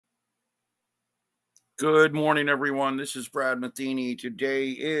Good morning, everyone. This is Brad Matheny. Today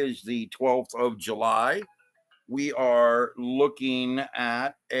is the 12th of July. We are looking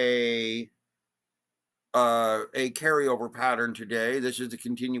at a carryover pattern today. This is the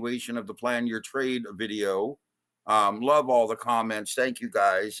continuation of the Plan Your Trade video. Love all the comments. Thank you,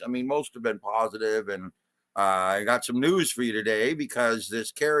 guys. I mean, most have been positive, and I got some news for you today because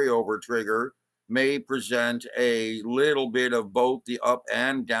this carryover trigger may present a little bit of both the up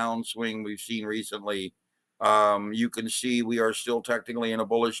and down swing we've seen recently. You can see we are still technically in a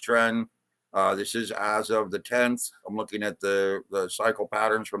bullish trend. This is as of the 10th. I'm looking at the cycle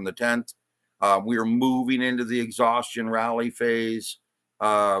patterns from the 10th. We are moving into the exhaustion rally phase.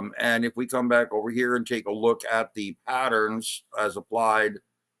 And if we come back over here and take a look at the patterns as applied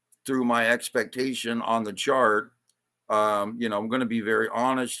through my expectation on the chart, I'm going to be very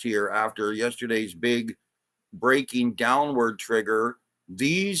honest here. After yesterday's big breaking downward trigger,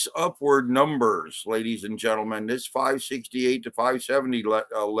 these upward numbers, ladies and gentlemen, this 568 to 570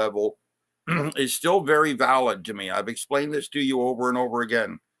 level is still very valid to me. I've explained this to you over and over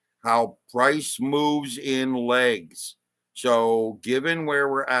again, how price moves in legs. So given where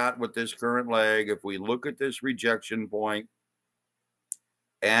we're at with this current leg, if we look at this rejection point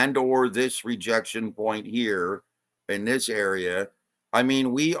and or this rejection point here in this area, I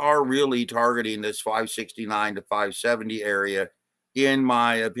mean, we are really targeting this 569 to 570 area, in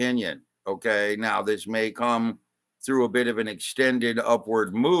my opinion. Okay, now this may come through a bit of an extended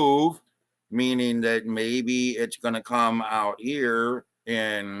upward move, meaning that maybe it's going to come out here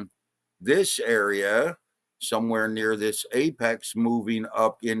in this area, somewhere near this apex, moving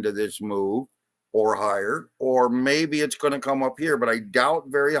up into this move or higher, or maybe it's going to come up here, but I doubt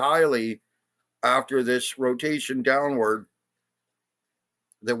very highly after this rotation downward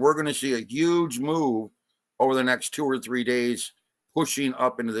that we're going to see a huge move over the next 2 or 3 days, pushing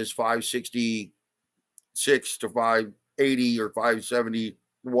up into this 566 to 580 or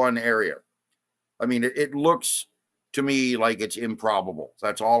 571 area. I mean, it looks to me like it's improbable.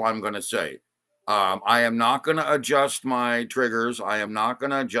 That's all I'm going to say. I am not going to adjust my triggers. I am not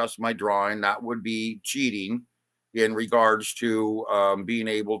going to adjust my drawing. That would be cheating in regards to being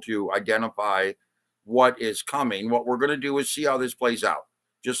able to identify what is coming. What we're going to do is see how this plays out,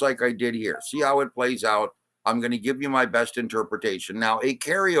 just like I did here. See how it plays out. I'm going to give you my best interpretation. Now, a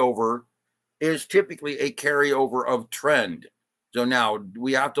carryover is typically a carryover of trend. So now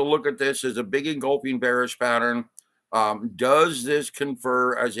we have to look at this as a big engulfing bearish pattern. Does this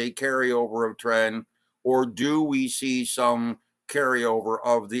confer as a carryover of trend, or do we see some carryover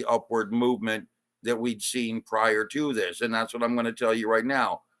of the upward movement that we'd seen prior to this? And that's what I'm going to tell you right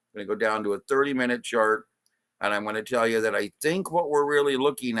now. I'm going to go down to a 30-minute chart, and I'm going to tell you that I think what we're really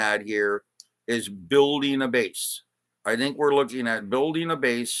looking at here is building a base. I think we're looking at building a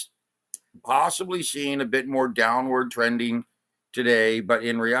base, possibly seeing a bit more downward trending today. But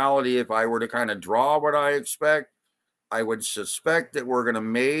in reality, if I were to kind of draw what I expect, I would suspect that we're going to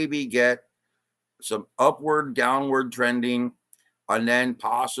maybe get some upward, downward trending, and then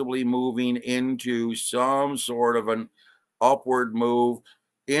possibly moving into some sort of an upward move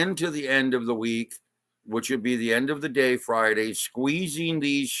into the end of the week, which would be the end of the day, Friday, squeezing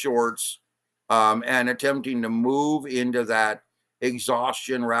these shorts and attempting to move into that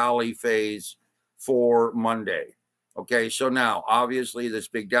exhaustion rally phase for Monday. Okay, so now obviously this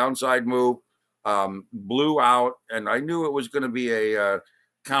big downside move blew out, and I knew it was going to be a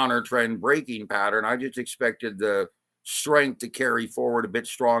counter trend breaking pattern. I just expected the strength to carry forward a bit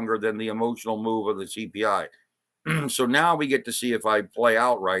stronger than the emotional move of the CPI. So now we get to see if I play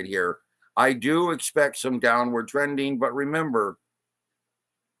out right here. I do expect some downward trending, but remember,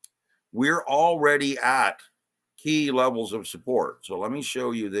 we're already at key levels of support. So let me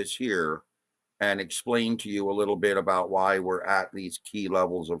show you this here and explain to you a little bit about why we're at these key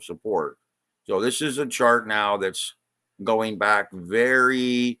levels of support. So this is a chart now that's going back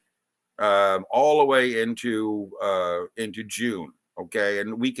very all the way into June. Okay,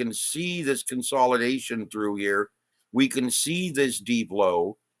 and we can see this consolidation through here. We can see this deep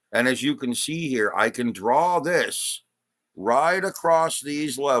low, and as you can see here, I can draw this right across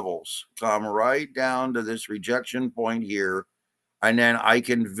these levels, come right down to this rejection point here, and then I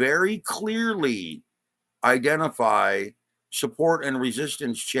can very clearly identify support and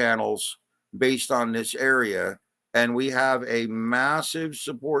resistance channels based on this area. And we have a massive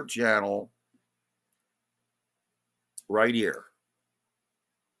support channel right here.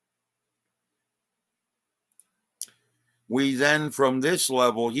 We then, from this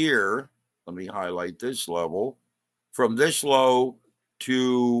level here, let me highlight this level, from this low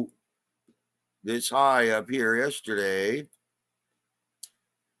to this high up here yesterday,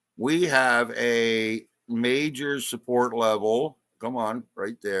 we have a major support level. Come on,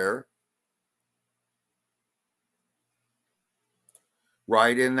 right there.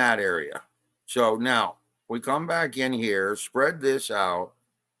 Right in that area. So now we come back in here, spread this out,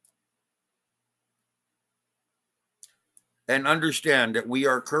 and understand that we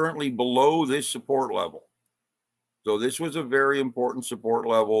are currently below this support level. So this was a very important support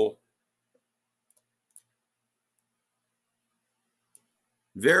level.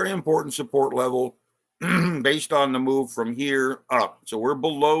 Very important support level based on the move from here up. So we're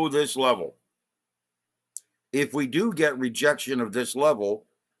below this level. If we do get rejection of this level,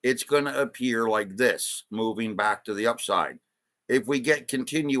 it's going to appear like this, moving back to the upside. If we get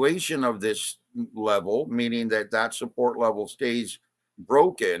continuation of this level, meaning that that support level stays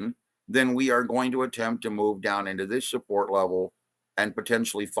broken, then we are going to attempt to move down into this support level and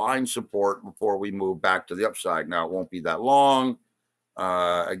potentially find support before we move back to the upside. Now, it won't be that long.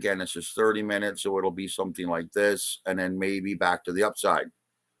 Again, this is 30 minutes, so it'll be something like this, and then maybe back to the upside.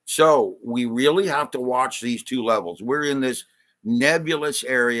 So we really have to watch these two levels. We're in this nebulous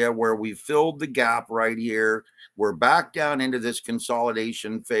area where we filled the gap right here. We're back down into this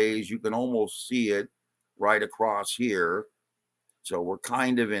consolidation phase. You can almost see it right across here. So we're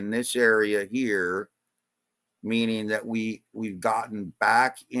kind of in this area here, meaning that we've gotten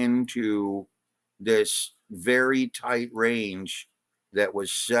back into this very tight range that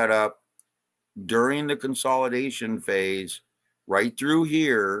was set up during the consolidation phase right through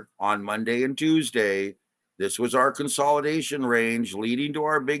here on Monday and Tuesday. This was our consolidation range leading to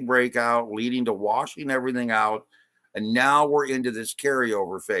our big breakout, leading to washing everything out. And now we're into this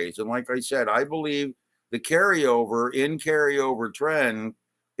carryover phase. And like I said, I believe the carryover trend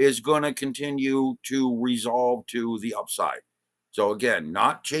is going to continue to resolve to the upside. So again,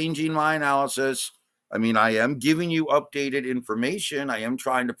 not changing my analysis. I mean, I am giving you updated information. I am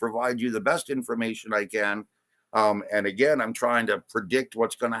trying to provide you the best information I can. And again, I'm trying to predict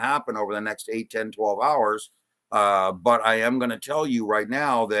what's going to happen over the next 8, 10, 12 hours. But I am going to tell you right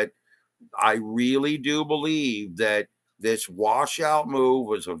now that I really do believe that this washout move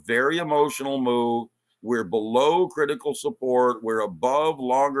was a very emotional move. We're below critical support. We're above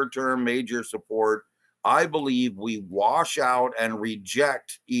longer term major support. I believe we wash out and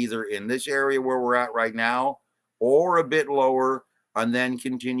reject either in this area where we're at right now or a bit lower, and then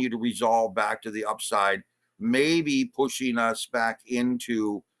continue to resolve back to the upside, maybe pushing us back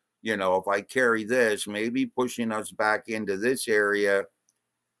into, if I carry this, maybe pushing us back into this area,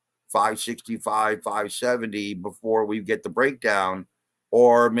 565, 570 before we get the breakdown,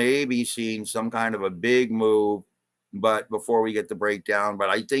 or maybe seeing some kind of a big move, but before we get the breakdown. But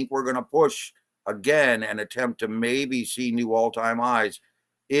I think we're going to push again and attempt to maybe see new all-time highs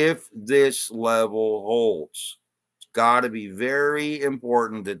if this level holds. It's got to be very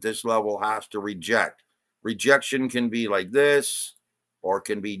important that this level has to reject. Rejection can be like this, or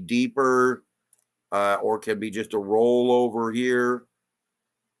can be deeper, or can be just a rollover here.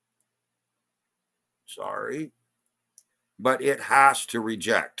 Sorry. But it has to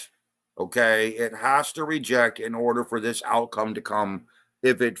reject. Okay. It has to reject in order for this outcome to come.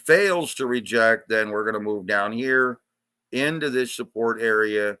 If it fails to reject, then we're going to move down here into this support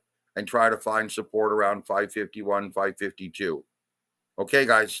area and try to find support around 551, 552. Okay,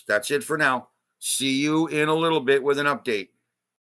 guys, that's it for now. See you in a little bit with an update.